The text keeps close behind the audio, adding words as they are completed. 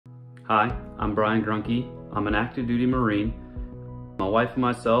Hi, I'm Brian Grunke. I'm an active duty Marine. My wife and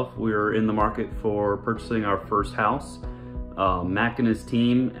myself, we're in the market for purchasing our first house. Mac and his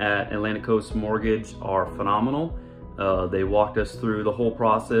team at Atlantic Coast Mortgage are phenomenal. They walked us through the whole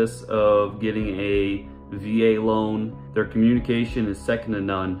process of getting a VA loan. Their communication is second to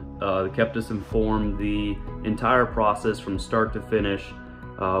none. They kept us informed the entire process from start to finish.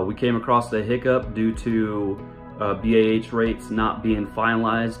 We came across the hiccup due to BAH rates not being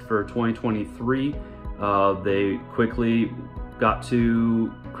finalized for 2023. They quickly got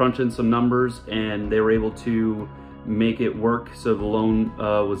to crunching some numbers and they were able to make it work so the loan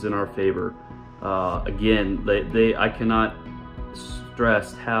was in our favor. Again, I cannot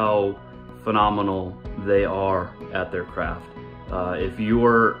stress how phenomenal they are at their craft. If you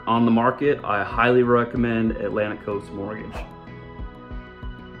are on the market, I highly recommend Atlantic Coast Mortgage.